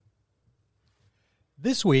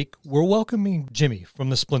This week, we're welcoming Jimmy from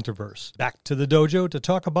the Splinterverse back to the dojo to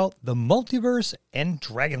talk about the multiverse and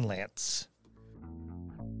Dragonlance.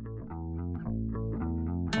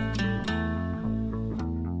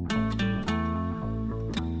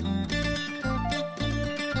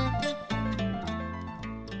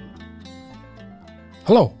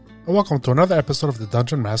 Hello, and welcome to another episode of the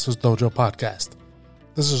Dungeon Masters Dojo podcast.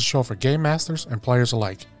 This is a show for game masters and players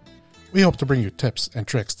alike. We hope to bring you tips and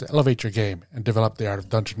tricks to elevate your game and develop the art of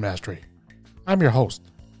dungeon mastery. I'm your host,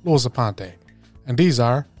 Louis Aponte, and these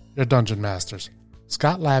are your dungeon masters,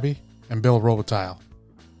 Scott Labby and Bill Robotile.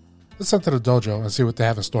 Let's enter the dojo and see what they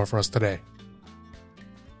have in store for us today.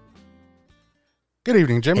 Good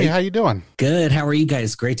evening, Jimmy. Hey. How you doing? Good. How are you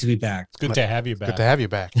guys? Great to be back. Good to have you back. Good to have you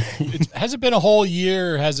back. Has it been a whole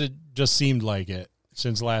year, or has it just seemed like it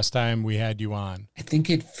since last time we had you on? I think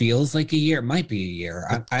it feels like a year. It might be a year.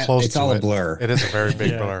 Close it's to all it. a blur. It is a very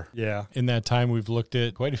big blur. Yeah. In that time, we've looked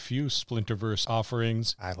at quite a few Splinterverse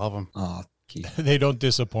offerings. I love them. Oh, Keith. They don't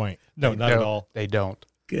disappoint. No, not at all. They don't.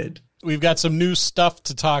 Good. We've got some new stuff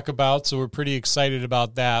to talk about, so we're pretty excited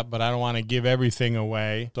about that, but I don't want to give everything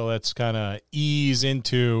away. So let's kind of ease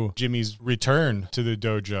into Jimmy's return to the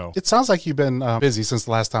dojo. It sounds like you've been busy since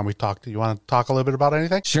the last time we talked. You want to talk a little bit about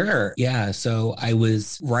anything? Sure. Yeah. So I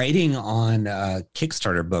was writing on a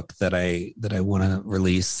Kickstarter book that I want to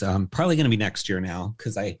release. Probably going to be next year now,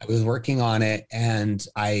 because I was working on it and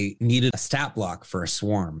I needed a stat block for a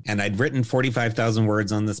swarm. And I'd written 45,000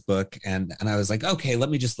 words on this book. And I was like, okay, let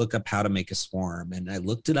me just look up how to make a swarm. And I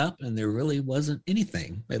looked it up and there really wasn't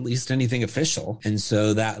anything, at least anything official. And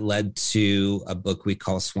so that led to a book we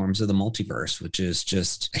call Swarms of the Multiverse, which is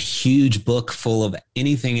just a huge book full of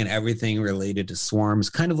anything and everything related to swarms,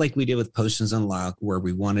 kind of like we did with Potions Unlocked, where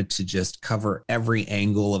we wanted to just cover every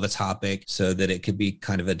angle of a topic so that it could be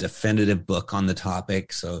kind of a definitive book on the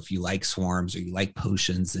topic. So if you like swarms or you like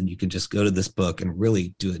potions, then you can just go to this book and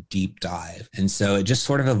really do a deep dive. And so it just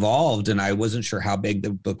sort of evolved, and I wasn't sure how big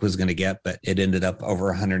the book was going to get, but it ended up over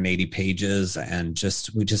 180 pages, and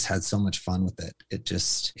we just had so much fun with it.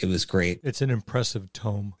 It was great. It's an impressive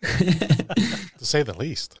tome. To say the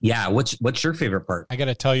least. Yeah. What's your favorite part? I got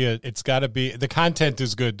to tell you, it's got to be, the content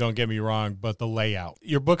is good, don't get me wrong, but the layout.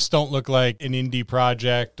 Your books don't look like an indie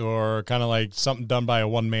project or kind of like something done by a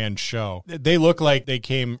one-man show. They look like they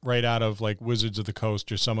came right out of like Wizards of the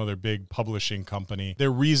Coast or some other big publishing company.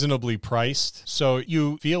 They're reasonably priced, so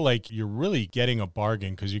you feel like you're really getting a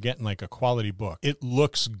bargain because you're getting like a quality book. It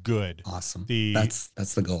looks good. Awesome. That's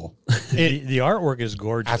the goal. The artwork is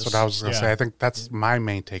gorgeous. That's what I was going to Yeah. say. I think that's my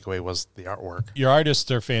main takeaway was the artwork. Your artists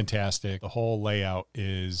are fantastic. The whole layout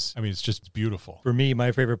is, it's just beautiful. For me,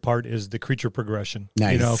 my favorite part is the creature progression.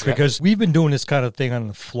 Nice. Because we've been doing this kind of thing on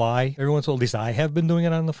the fly. Every once in a while, at least I have been doing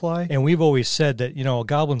it on the fly. And we've always said that, a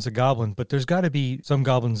goblin's a goblin, but there's got to be some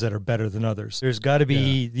goblins that are better than others. There's got to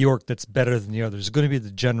be the orc that's better than the others. There's going to be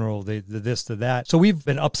the general, the this, the that. So we've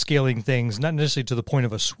been upscaling things, not necessarily to the point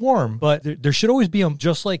of a swarm, but there should always be,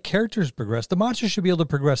 just like characters progress, the monsters should be able to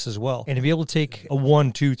progress as well. And to be able to take a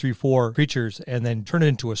 1, 2, 3, 4 creatures and then turn it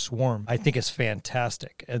into a swarm, I think is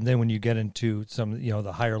fantastic. And then when you get into some,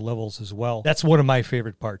 the higher levels as well, that's one of my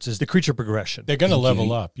favorite parts is the creature progression. They're going to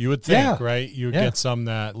level up. You would think, Yeah. right? You would get some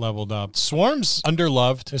that leveled up. Swarms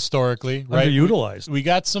underloved historically, right? Underutilized. We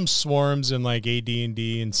got some swarms in like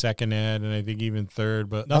AD&D and second ed, and I think even third,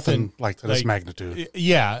 but nothing like to this magnitude.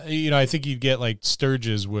 Yeah, I think you'd get like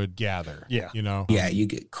sturges would gather. Yeah. Yeah, you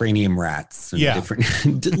get cranium rats and Yeah.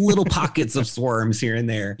 different little pockets of swarms here and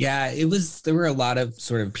there. Yeah, there were a lot of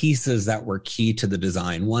sort of pieces that were key to the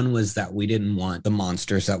design. One was that we didn't want the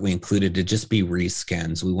monsters that we included to just be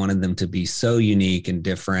reskins. We wanted them to be so unique and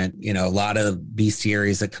different. A lot of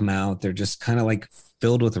bestiaries that come out, they're just kind of like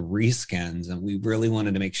filled with reskins, and we really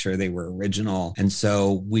wanted to make sure they were original. And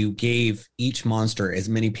so we gave each monster as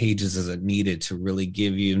many pages as it needed to really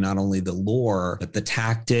give you not only the lore, but the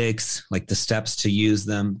tactics, like the steps to use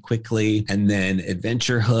them quickly, and then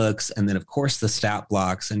adventure hooks, and then of course the stat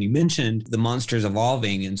blocks. And you mentioned the monsters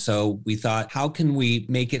evolving. And so we thought, how can we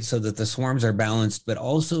make it so that the swarms are balanced, but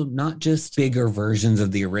also not just bigger versions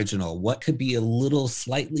of the original? What could be a little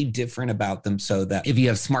slightly different about them so that if you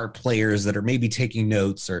have smart players that are maybe taking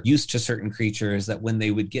notes or used to certain creatures, that when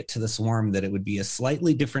they would get to the swarm, that it would be a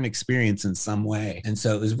slightly different experience in some way. And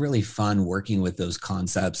so it was really fun working with those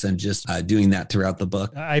concepts and just doing that throughout the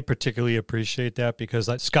book. I particularly appreciate that because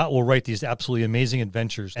Scott will write these absolutely amazing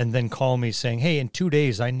adventures and then call me saying, hey, in 2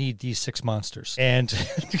 days, I need these 6 monsters. And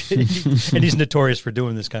and he's notorious for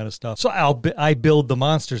doing this kind of stuff. So I build the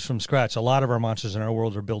monsters from scratch. A lot of our monsters in our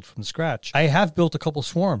world are built from scratch. I have built a couple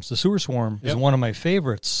swarms. The sewer swarm is one of my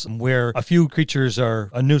favorites, where a few creatures are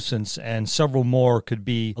a nuisance and several more could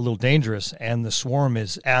be a little dangerous, and the swarm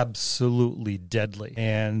is absolutely deadly.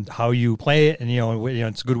 And how you play it, and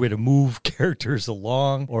it's a good way to move characters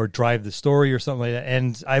along or drive the story or something like that.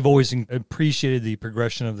 And I've always appreciated the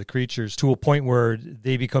progression of the creatures to a point where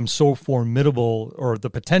they become so formidable, or the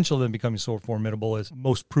potential of them becoming so formidable, as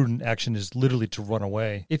most prudent action is literally to run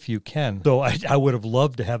away if you can. So I would have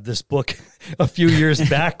loved to have this book a few years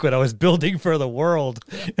back when I was building for the world.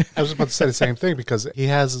 I was about to say the same thing, because he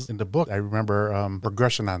has in the book, I remember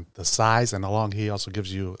progression on the size, and along he also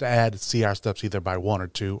gives you to add CR steps either by 1 or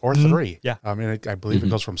 2 or 3. Yeah. I believe it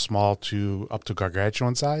goes from small to up to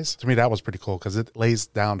gargantuan size. To me, that was pretty cool, because it lays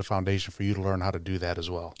down the foundation for you to learn how to do that as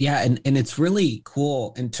well. Yeah, and it's really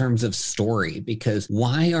cool in terms of story, because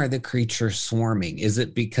why are the creatures swarming? Is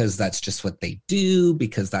it because that's just what they do?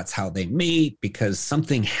 Because that's how they mate? Because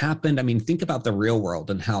something happened? I mean, think about the real world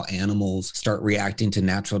and how animals start reacting to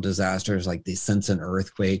natural disasters, like they sense an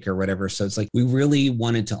earthquake or whatever. So it's like we really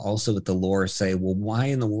wanted to also with the lore say, well, why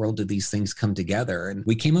in the world do these things come together? And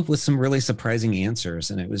we came up with some really surprising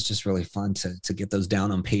answers, and it was just really fun to get those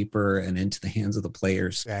down on paper and into the hands of the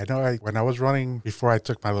players. Yeah, I know. When I was running, before I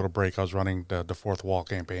took my little break, I was running the Fourth Wall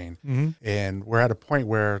campaign, and we're at a point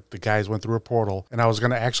where the guys went through a portal, and I was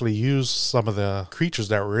going to actually use some of the creatures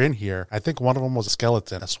that were in here. I think one of them was a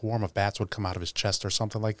skeleton. A swarm of bats would come out of his chest or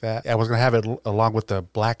something like that. I was going to have it along with the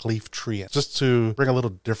black leaf tree, just to bring a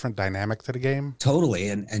little different dynamic to the game. Totally.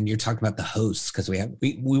 And you're talking about the hosts, because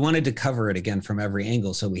we wanted to cover it again from every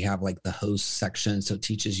angle. So we have like the host section. So it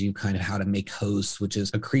teaches you kind of how to make hosts, which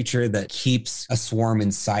is a creature that keeps a swarm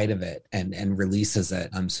inside of it and releases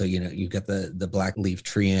it. So, you've got the black leaf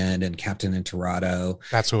treant and Captain Interrado.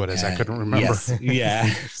 That's who it is. I couldn't remember. Yes,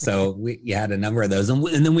 yeah. So we had a number of those.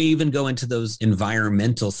 And then we even go into those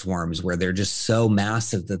environmental swarms where they're just so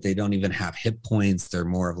massive that they don't even have hit points. They're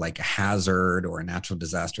more of like a hazard or a natural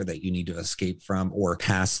disaster that you need to escape from or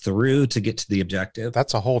pass through to get to the objective.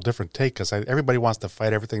 That's a whole different take, because everybody wants to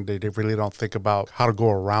fight everything. They really don't think about how to go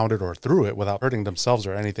around it or through it without hurting themselves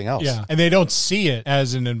or anything else. Yeah, and they don't see it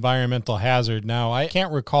as an environmental hazard. Now, I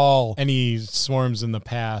can't recall any swarms in the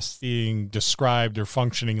past being described or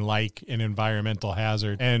functioning like an environmental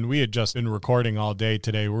hazard. And we had just been recording all day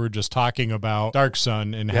today. We were just talking about Dark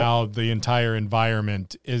Sun and how the entire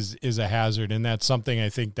environment is a hazard. And that's something I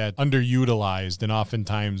think that underutilized and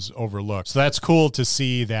oftentimes overlooked. So that's cool to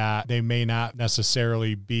see that they may not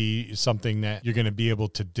necessarily be something that you're going to be able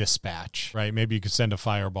to dispatch, right? Maybe you could send a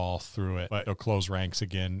fireball through it, but it'll close ranks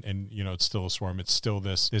again. And, it's still a swarm. It's still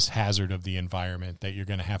this hazard of the environment that you're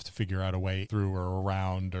going to have to figure out a way through or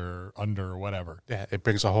around or under or whatever. Yeah, it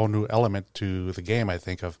brings a whole new element to the game, I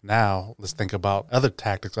think, of now let's think about other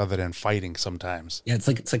tactics other than fighting sometimes. Yeah, it's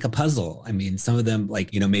like a puzzle. I mean, some of them,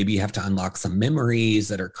 like, maybe you have to unlock some memories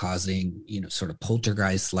that are causing, sort of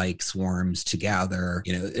poltergeist-like swarms to gather.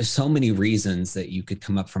 There's so many reasons that you could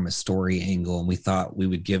come up from a story angle, and we thought we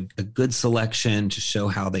would give a good selection to show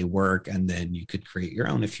how they work, and then you could create your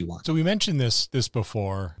own if you want. So we mentioned this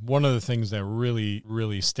before. One of the things that really,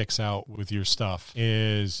 really sticks out with your stuff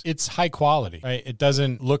is it's high quality, right? It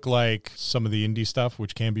doesn't look like some of the indie stuff,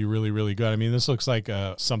 which can be really, really good. I mean, this looks like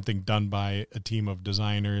something done by a team of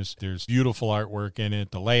designers. There's beautiful artwork in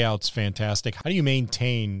it. The layout's fantastic. How do you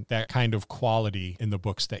maintain that kind of quality in the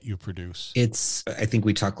books that you produce? I think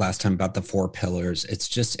we talked last time about the 4 pillars. It's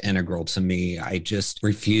just integral to me. I just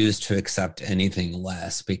refuse to accept anything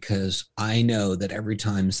less, because I know that every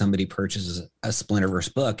time somebody purchases a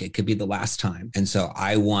Splinterverse book, it could be the last time. And so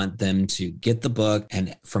I want them to get the book,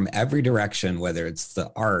 and from every direction, whether it's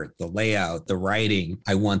the art, the layout, the writing,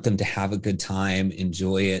 I want them to have a good time,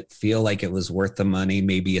 enjoy it, feel like it was worth the money,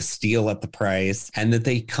 maybe a steal at the price, and that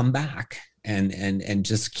they come back and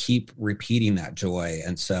just keep repeating that joy.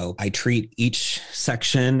 And so I treat each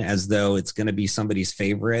section as though it's going to be somebody's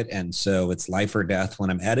favorite. And so it's life or death when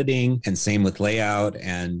I'm editing, and same with layout.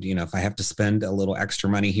 And, if I have to spend a little extra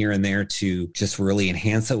money here and there to just really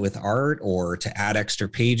enhance it with art or to add extra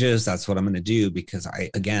pages, that's what I'm going to do, because I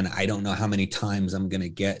don't know how many times I'm going to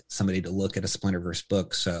get somebody to look at a Splinterverse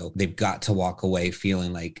book. So they've got to walk away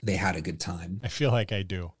feeling like they had a good time. I feel like I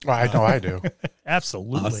do. Well, I know I do.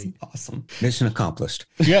 Absolutely. Awesome. Mission accomplished.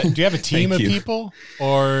 Do you have a team of people,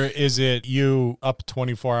 or is it you up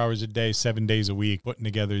 24 hours a day, 7 days a week, putting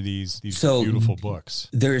together these beautiful books?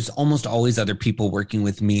 There's almost always other people working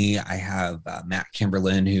with me. I have Matt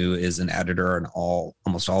Kimberlin, who is an editor on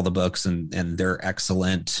almost all the books, and they're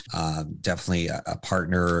excellent. Definitely a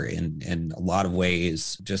partner in a lot of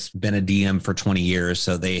ways. Just been a DM for 20 years,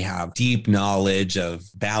 so they have deep knowledge of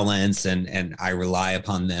balance, and I rely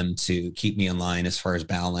upon them to keep me in line line as far as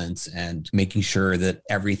balance and making sure that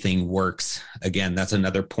everything works. Again, that's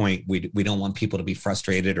another point. We don't want people to be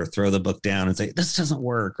frustrated or throw the book down and say, this doesn't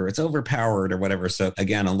work or it's overpowered or whatever. So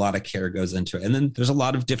again, a lot of care goes into it. And then there's a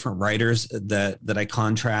lot of different writers that I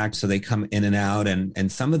contract. So they come in and out,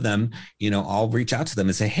 and some of them, I'll reach out to them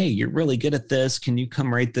and say, hey, you're really good at this. Can you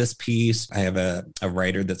come write this piece? I have a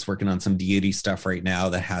writer that's working on some deity stuff right now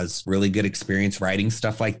that has really good experience writing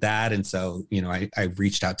stuff like that. And so, I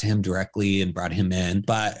reached out to him directly and brought him in.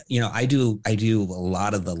 But, I do a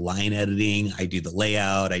lot of the line editing. I do the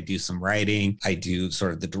layout. I do some writing. I do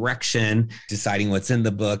sort of the direction, deciding what's in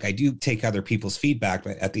the book. I do take other people's feedback,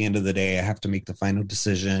 but at the end of the day, I have to make the final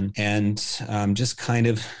decision, and just kind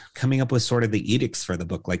of coming up with sort of the edicts for the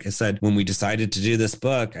book. Like I said, when we decided to do this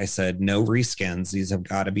book, I said, no reskins. These have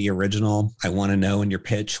got to be original. I want to know in your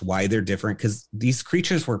pitch why they're different, because these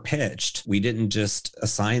creatures were pitched. We didn't just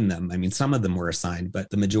assign them. I mean, some of them were assigned, but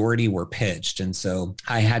the majority were pitched. And so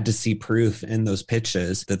I had to see proof in those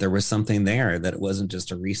pitches that there was something there, that it wasn't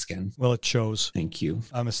just a reskin. Well, it shows. Thank you.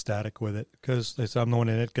 I'm ecstatic with it because I'm the one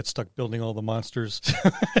in it, gets stuck building all the monsters.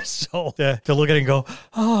 So to look at it and go,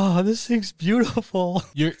 oh, this thing's beautiful.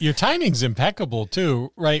 Your timing's impeccable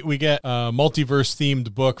too, right? We get a multiverse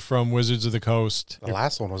themed book from Wizards of the Coast. The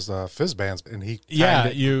last one was Fizzbands, and he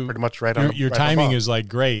pretty much right on. Your right timing above. is like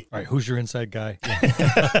great. All right, who's your inside guy?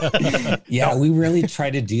 Yeah, we really try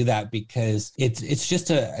to do that because it's just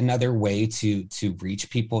another way to reach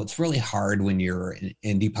people. It's really hard when you're an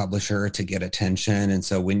indie publisher to get attention, and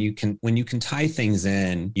so when you can tie things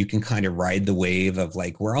in, you can kind of ride the wave of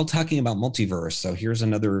like, we're all talking about multiverse, so here's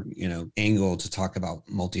another angle to talk about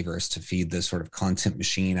multiverse to feed this sort of content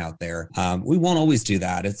machine out there. We won't always do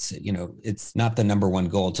that. It's not the number one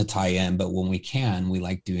goal to tie in, but when we can, we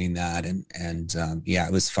like doing that. And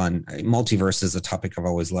it was fun. Multiverse is a topic I've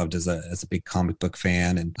always loved as a big comic book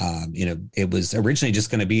fan. And, it was originally just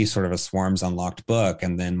going to be sort of a Swarms Unlocked book.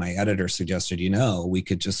 And then my editor suggested, we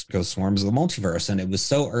could just go Swarms of the Multiverse. And it was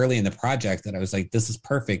so early in the project that I was like, this is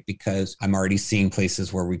perfect because I'm already seeing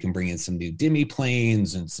places where we can bring in some new Demi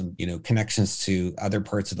planes and some, connections to other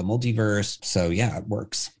parts of the multiverse. So yeah, it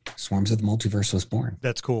works. Swarms of the Multiverse was born.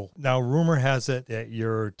 That's cool. Now, rumor has it that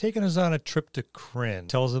you're taking us on a trip to Krynn.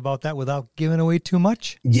 Tell us about that without giving away too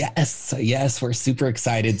much. Yes, we're super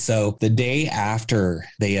excited. So the day after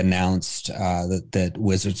they announced that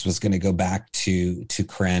Wizards was going to go back to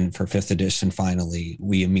Krynn for 5th edition, finally,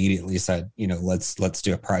 we immediately said, let's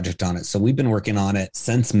do a project on it. So we've been working on it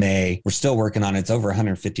since May. We're still working on it. It's over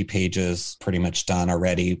 150 pages, pretty much done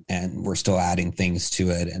already, and we're still adding things to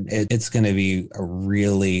it. And it's going to be a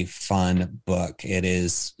really fun book. It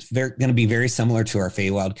is going to be very similar to our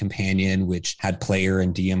Feywild Companion, which had player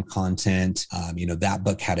and DM content. That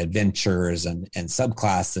book had adventures and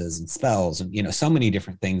subclasses and spells and, so many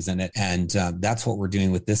different things in it. And that's what we're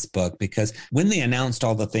doing with this book, because when they announced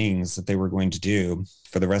all the things that they were going to do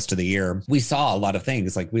for the rest of the year, we saw a lot of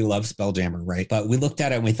things. Like, we love Spelljammer, right? But we looked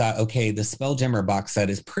at it and we thought, okay, the Spelljammer box set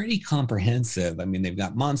is pretty comprehensive. I mean, they've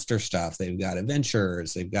got monster stuff, they've got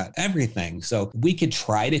adventures, they've got everything. So we could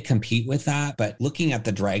try to compete with that. But looking at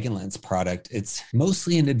the Dragonlance product, it's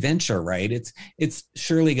mostly an adventure, right? It's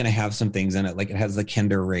surely going to have some things in it. Like, it has the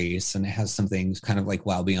Kender race, and it has some things kind of like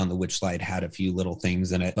Wild Beyond the Witchlight had a few little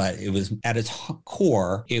things in it, but it was at its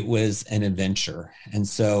core, it was an adventure. And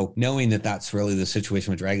so knowing that that's really the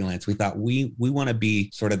situation with Dragonlance, we thought we want to be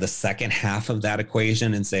sort of the second half of that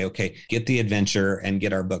equation and say, okay, get the adventure and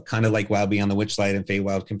get our book, kind of like Wild Beyond the Witchlight and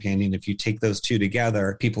Feywild Companion. If you take those two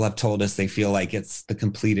together, people have told us they feel like it's the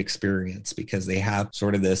complete experience because they have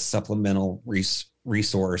sort of this supplemental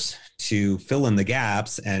resource to fill in the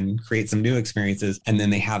gaps and create some new experiences. And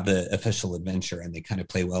then they have the official adventure and they kind of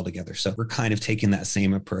play well together. So we're kind of taking that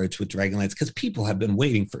same approach with Dragonlance because people have been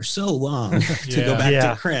waiting for so long to go back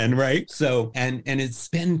to Krynn, right? So, and it's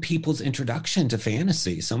been people's introduction to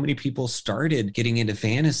fantasy. So many people started getting into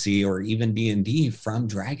fantasy or even D&D from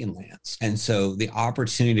Dragonlance. And so the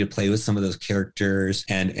opportunity to play with some of those characters,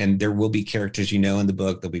 and there will be characters in the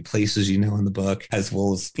book, there'll be places in the book, as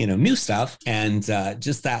well as, new stuff. And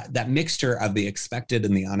just that mixture of the expected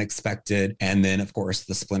and the unexpected, and then of course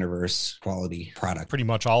the Splinterverse quality product. Pretty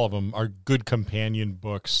much all of them are good companion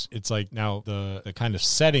books. It's like now the kind of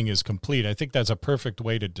setting is complete. I think that's a perfect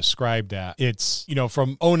way to describe that. It's,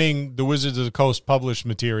 from owning the Wizards of the Coast published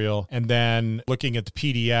material and then looking at the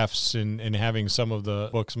PDFs and having some of the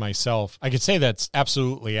books myself, I could say that's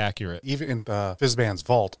absolutely accurate. Even in the Fizzband's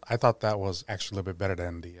Vault, I thought that was actually a little bit better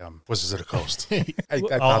than the Wizards of the Coast.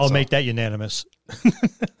 I'll make that unanimous.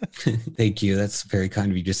 Thank you. That's very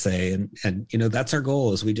kind of you to say. And you know, that's our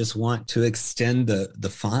goal is we just want to extend the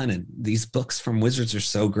fun. And these books from Wizards are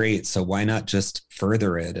so great. So why not just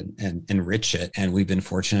further it and enrich it? And we've been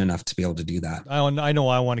fortunate enough to be able to do that. I know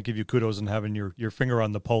I want to give you kudos in having your finger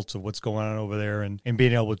on the pulse of what's going on over there and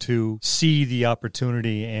being able to see the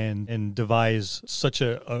opportunity and devise such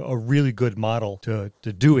a really good model to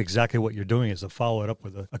do exactly what you're doing, is to follow it up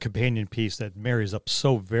with a companion piece that marries up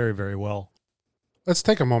so very, very well. Let's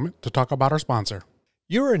take a moment to talk about our sponsor.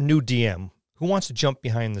 You're a new DM who wants to jump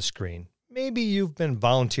behind the screen. Maybe you've been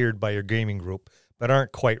volunteered by your gaming group, but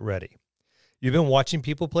aren't quite ready. You've been watching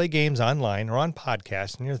people play games online or on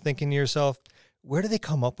podcasts, and you're thinking to yourself, where do they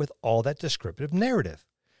come up with all that descriptive narrative?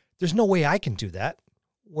 There's no way I can do that.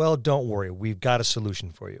 Well, don't worry. We've got a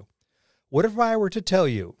solution for you. What if I were to tell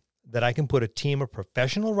you that I can put a team of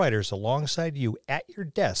professional writers alongside you at your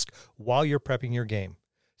desk while you're prepping your game?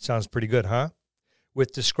 Sounds pretty good, huh?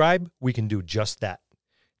 With Describe, we can do just that.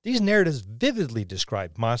 These narratives vividly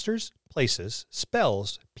describe monsters, places,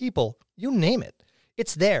 spells, people, you name it.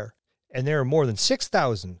 It's there, and there are more than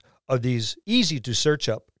 6,000 of these easy to search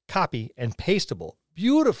up, copy, and pastable,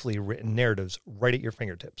 beautifully written narratives right at your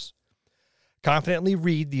fingertips. Confidently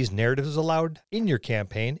read these narratives aloud in your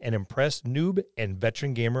campaign and impress noob and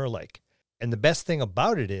veteran gamer alike. And the best thing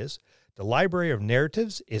about it is, the library of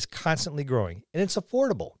narratives is constantly growing, and it's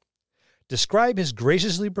affordable. Describe has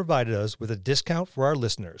graciously provided us with a discount for our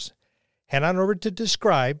listeners. Head on over to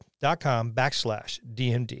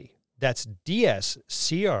describe.com/DMD. That's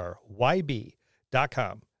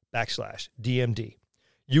DSCRYB.com/DMD.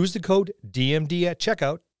 Use the code DMD at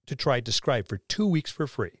checkout to try Describe for 2 weeks for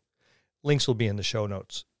free. Links will be in the show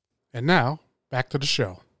notes. And now, back to the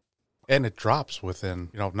show. And it drops within,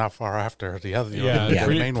 not far after the other, the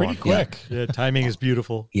main pretty one. quick. Yeah, timing is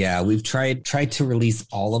beautiful. Yeah, we've tried to release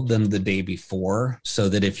all of them the day before, so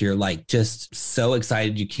that if you're like just so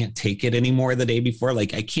excited you can't take it anymore the day before,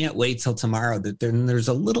 like I can't wait till tomorrow, that then there's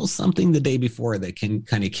a little something the day before that can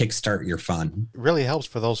kind of kickstart your fun. It really helps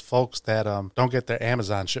for those folks that don't get their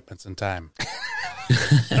Amazon shipments in time.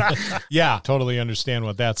 Yeah, totally understand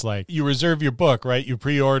what that's like. You reserve your book, right? You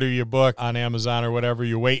pre-order your book on Amazon or whatever.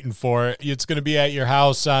 You're waiting for it. It's going to be at your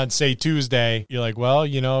house on, say, Tuesday. You're like, well,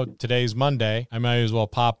 today's Monday. I might as well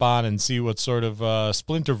pop on and see what sort of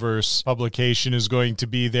Splinterverse publication is going to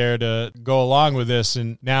be there to go along with this.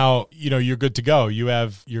 And now, you're good to go. You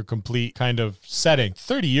have your complete kind of setting.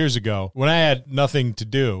 30 years ago, when I had nothing to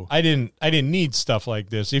do, I didn't need stuff like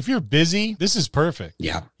this. If you're busy, this is perfect.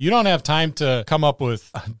 Yeah. You don't have time to come up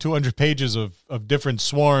with 200 pages of different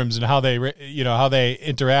swarms and how they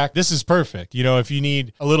interact. This is perfect. If you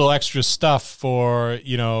need a little extra stuff for,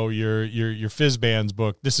 your Fizz Bands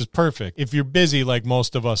book, this is perfect. If you're busy like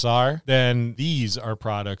most of us are, then these are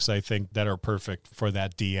products, I think, that are perfect for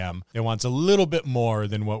that DM. It wants a little bit more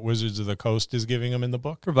than what Wizards of the Coast is giving them in the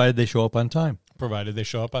book. Provided they show up on time.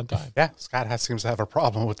 Yeah, Scott seems to have a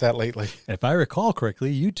problem with that lately. If I recall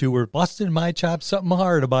correctly, you two were busting my chops something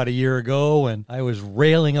hard about a year ago, and I was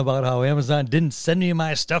railing about how Amazon didn't send me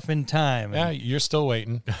my stuff in time. Yeah, you're still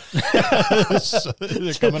waiting.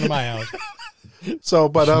 They're coming to my house. So,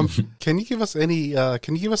 but can you give us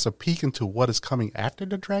a peek into what is coming after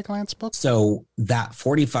the Dragonlance book? So that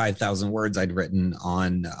 45,000 words I'd written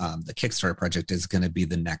on the Kickstarter project is going to be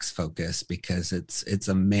the next focus, because it's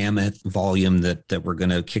a mammoth volume that we're going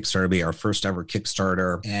to Kickstarter, be our first ever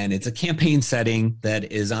Kickstarter. And it's a campaign setting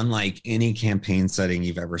that is unlike any campaign setting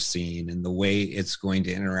you've ever seen. And the way it's going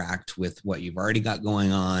to interact with what you've already got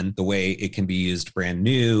going on, the way it can be used brand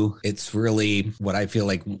new, it's really what I feel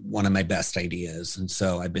like one of my best ideas. And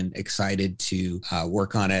so I've been excited to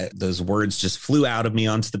work on it. Those words just flew out of me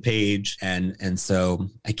onto the page. And so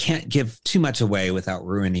I can't give too much away without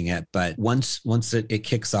ruining it. But once it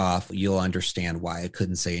kicks off, you'll understand why I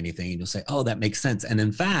couldn't say anything. And you'll say, oh, that makes sense. And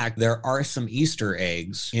in fact, there are some Easter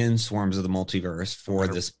eggs in Swarms of the Multiverse for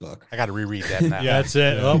this book. I got to reread that now. Yeah, that's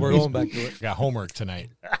it. Well, we're going back to it. Got homework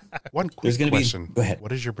tonight. One quick question. Go ahead.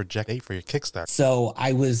 What is your project date for your Kickstarter? So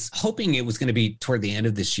I was hoping it was going to be toward the end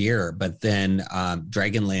of this year, but then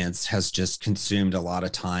Dragonlance has just consumed a lot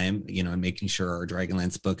of time, and making sure our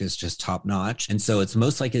Dragonlance book is just top notch. And so it's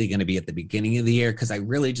most likely going to be at the beginning of the year, because I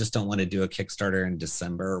really just don't want to do a Kickstarter in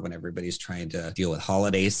December when everybody's trying to deal with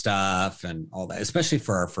holiday stuff and all that, especially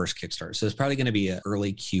for our first Kickstarter. So it's probably going to be an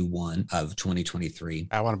early Q1 of 2023.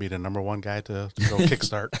 I want to be the number one guy to go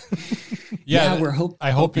Kickstart. Yeah,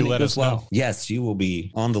 I hope you let us know. Yes, you will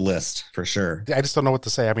be on the list for sure. I just don't know what to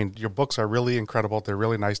say. I mean, your books are really incredible. They're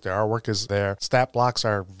really nice. The artwork is there. Stat blocks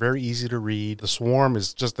are very easy to read. The swarm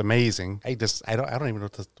is just amazing. I don't even know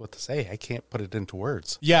what to say. I can't put it into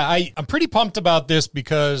words. Yeah, I'm pretty pumped about this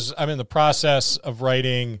because I'm in the process of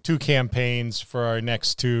writing 2 campaigns for our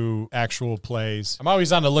next 2 actual plays. I'm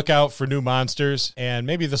always on the lookout for new monsters, and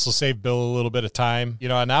maybe this will save Bill a little bit of time. You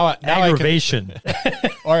know, now Aggravation.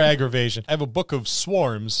 or aggravation. I have a book of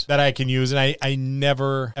swarms that I can use, and I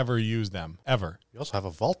never, ever use them, ever. You also have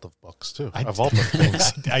a vault of books, too. A vault of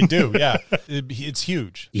things. I do, yeah. It's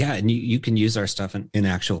huge. Yeah, and you can use our stuff in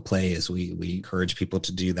actual plays. We encourage people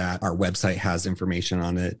to do that. Our website has information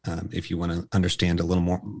on it if you want to understand a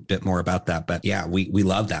bit more about that. But yeah, we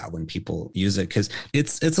love that when people use it because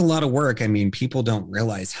it's a lot of work. I mean, people don't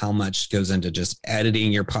realize how much goes into just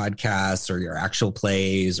editing your podcasts or your actual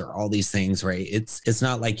plays or all these things, right? It's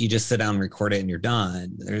not like you just sit down and record it and you're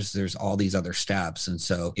done. There's all these other steps. And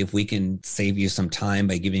so if we can save you some time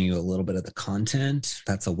by giving you a little bit of the content,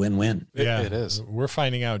 that's a win-win. Yeah, it is. We're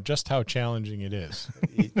finding out just how challenging it is.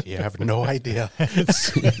 You have no idea.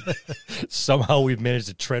 Somehow we've managed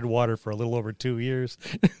to tread water for a little over 2 years.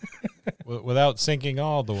 Without sinking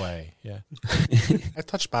all the way. Yeah. I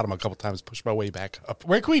touched bottom a couple times, pushed my way back up.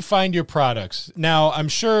 Where can we find your products? Now, I'm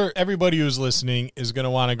sure everybody who's listening is going to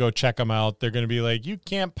want to go check them out. They're going to be like, you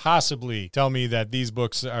can't possibly tell me that these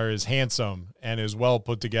books are as handsome and as well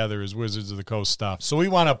put together as Wizards of the Coast stuff. So we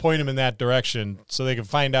want to point them in that direction so they can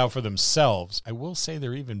find out for themselves. I will say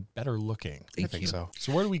they're even better looking. I think so.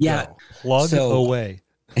 So where do we go? Plug away.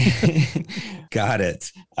 Got it.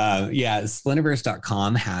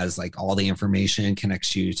 Splinterverse.com has like all the information,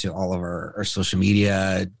 connects you to all of our social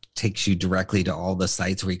media, takes you directly to all the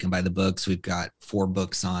sites where you can buy the books. We've got 4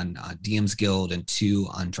 books on DM's Guild and 2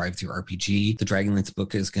 on Drive-Thru RPG. The Dragonlance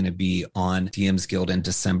book is going to be on DM's Guild in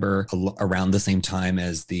December, around the same time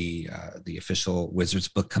as the official Wizards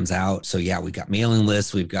book comes out. So yeah, we've got mailing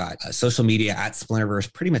lists. We've got social media at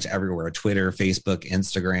Splinterverse, pretty much everywhere: Twitter, Facebook,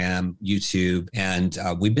 Instagram, YouTube. And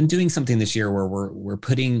we've been doing something this year where we're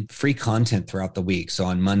putting free content throughout the week. So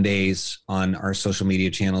on Mondays on our social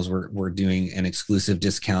media channels, we're doing an exclusive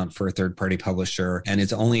discount for a third-party publisher, and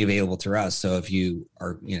it's only available through us. So if you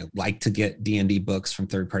are, like to get D&D books from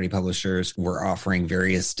third-party publishers, we're offering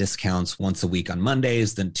various discounts once a week on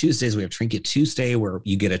Mondays. Then Tuesdays, we have Trinket Tuesday, where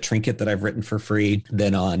you get a trinket that I've written for free.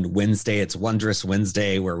 Then on Wednesday, it's Wondrous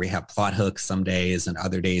Wednesday, where we have plot hooks some days, and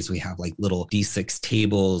other days we have like little D6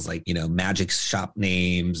 tables, like, magic shop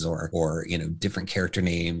names or different character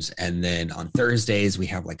names. And then on Thursdays, we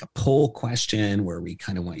have like a poll question where we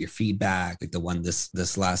kind of want your feedback. Like the one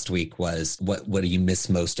this last week was, what do you miss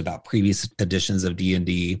most about previous editions of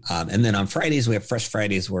D&D? And then on Fridays, we have Fresh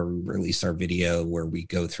Fridays, where we release our video, where we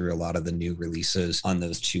go through a lot of the new releases on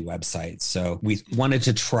those 2 websites. So we wanted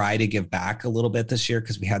to try to give back a little bit this year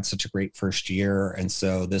because we had such a great first year. And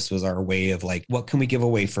so this was our way of like, what can we give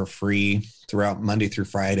away for free throughout Monday through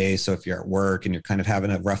Friday? So if you're at work and you're kind of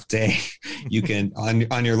having a rough day, you can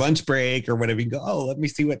on your lunch break or whatever, you can go, oh, let me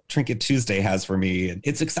see what Trinket Tuesday has for me. And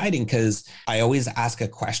it's exciting because I always ask a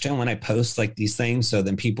question when I post like these things. So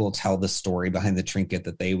then people tell the story behind the trinket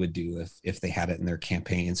that they would do if they had it in their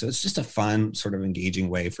campaign. So it's just a fun sort of engaging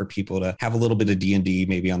way for people to have a little bit of D&D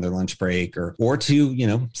maybe on their lunch break or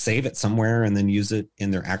to, save it somewhere and then use it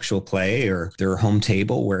in their actual play or their home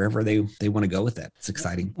table, wherever they want to go with it. It's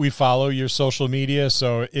exciting. We follow your social media,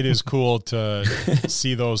 so it is cool to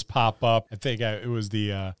see those pop up. I think it was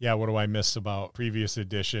the, what do I miss about previous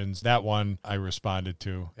editions? That one I responded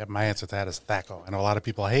to. Yeah, my answer to that is Thaco. I know a lot of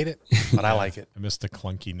people hate it, but I like it. I miss the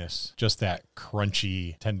clunkiness, just that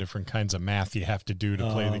crunchy 10 different kinds of math you have to do to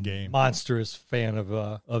play the game. Monstrous fan of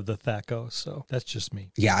the Thaco, so that's just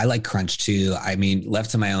me. Yeah, I like crunch too. I mean,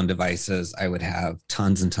 left to my own devices, I would have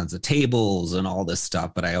tons and tons of tables and all this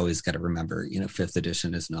stuff, but I always got to remember, 5th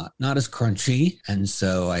edition is not as crunchy, and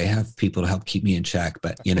so I have people to help keep me in check.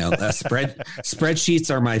 But spreadsheets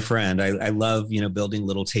are my friend. I love building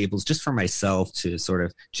little tables just for myself to sort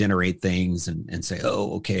of generate things and say,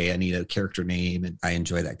 oh, okay, I need a character name, and I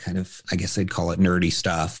enjoy that kind of, I guess I'd call it nerdy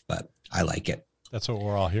stuff, but I like it. That's what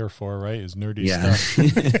we're all here for, right? Is nerdy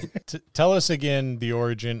stuff. Tell us again the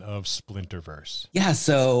origin of Splinterverse. Yeah,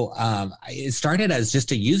 so it started as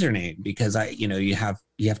just a username because you have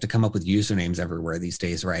you have to come up with usernames everywhere these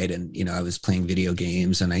days, right? And, I was playing video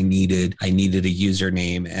games and I needed a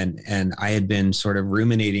username, and I had been sort of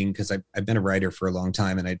ruminating, because I've been a writer for a long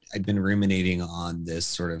time, and I'd been ruminating on this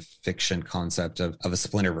sort of fiction concept of a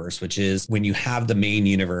Splinterverse, which is when you have the main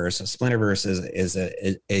universe. A Splinterverse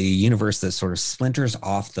is a universe that sort of splinters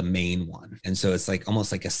off the main one. And so it's like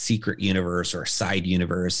almost like a secret universe or a side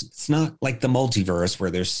universe. It's not like the multiverse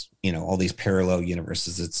where there's all these parallel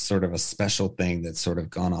universes. It's sort of a special thing that's sort of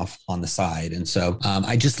gone off on the side. And so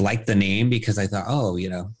I just liked the name because I thought,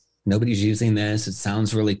 nobody's using this. It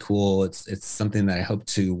sounds really cool. It's something that I hope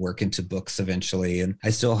to work into books eventually. And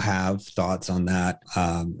I still have thoughts on that.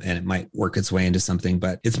 And it might work its way into something,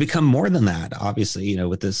 but it's become more than that. Obviously,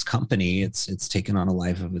 with this company, it's taken on a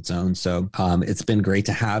life of its own. So it's been great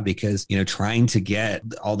to have, because, trying to get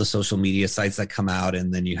all the social media sites that come out,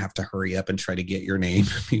 and then you have to hurry up and try to get your name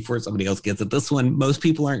before somebody else gets it. This one, most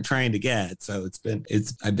people aren't trying to get. So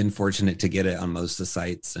I've been fortunate to get it on most of the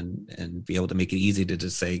sites and be able to make it easy to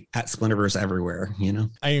just say, at Splinterverse everywhere,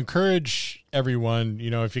 I encourage everyone,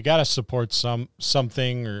 if you got to support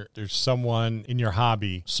something, or there's someone in your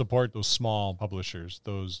hobby, support those small publishers,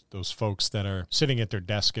 those folks that are sitting at their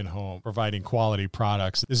desk at home providing quality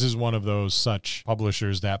products. This is one of those such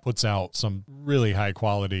publishers that puts out some really high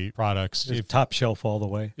quality products. Top shelf all the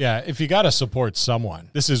way. Yeah, if you got to support someone,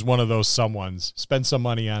 this is one of those someones. Spend some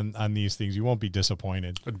money on these things. You won't be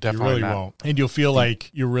disappointed. Definitely you really not. won't. And you'll feel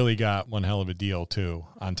like you really got one hell of a deal too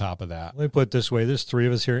on top of that. Let me put it this way. There's three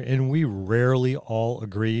of us here, and we rarely all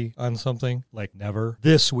agree on something, like never.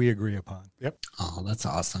 This we agree upon. Yep. Oh, that's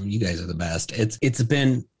awesome. You guys are the best. It's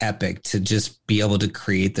been epic to just be able to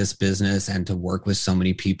create this business and to work with so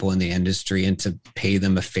many people in the industry and to pay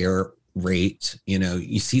them a fair rate.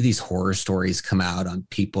 You see these horror stories come out on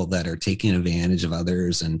people that are taking advantage of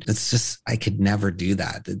others, and it's just, I could never do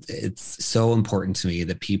that. It's so important to me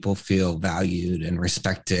that people feel valued and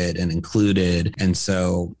respected and included. And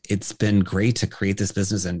so it's been great to create this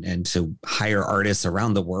business and to hire artists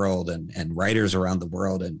around the world and writers around the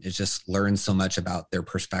world, and it just learns so much about their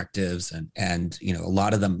perspectives, and a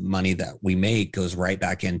lot of the money that we make goes right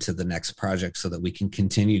back into the next project so that we can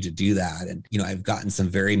continue to do that. And I've gotten some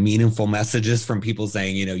very meaningful messages from people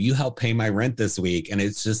saying, you helped pay my rent this week. And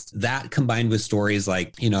it's just that, combined with stories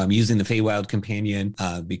like, I'm using the Feywild Companion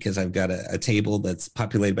because I've got a table that's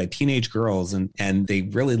populated by teenage girls, and they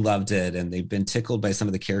really loved it, and they've been tickled by some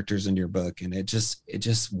of the characters in your book. And it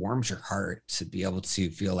just warms your heart to be able to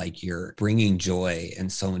feel like you're bringing joy in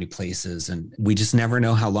so many places. And we just never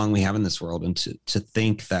know how long we have in this world. And to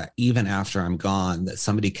think that even after I'm gone, that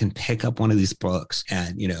somebody can pick up one of these books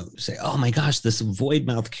and, say, oh my gosh, this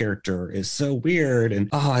Voidmouth character is so weird, and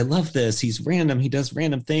oh, I love this, he's random, he does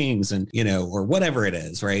random things, and or whatever it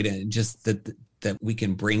is, right? And just that we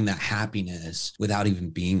can bring that happiness without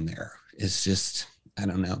even being there is just, I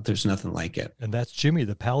don't know, there's nothing like it. And that's Jimmy,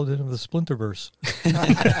 the paladin of the Splinterverse.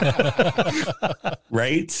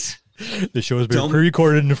 Right? The show has been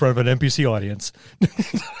pre-recorded in front of an NPC audience.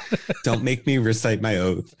 Don't make me recite my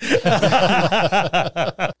oath.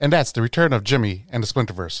 And that's the return of Jimmy and the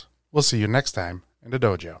Splinterverse. We'll see you next time in the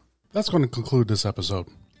dojo. That's going to conclude this episode.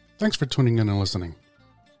 Thanks for tuning in and listening.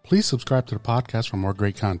 Please subscribe to the podcast for more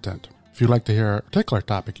great content. If you'd like to hear a particular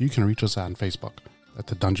topic, you can reach us on Facebook at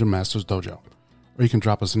the Dungeon Masters Dojo, or you can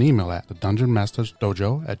drop us an email at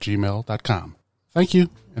thedungeonmastersdojo@gmail.com. Thank you,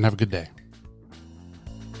 and have a good day.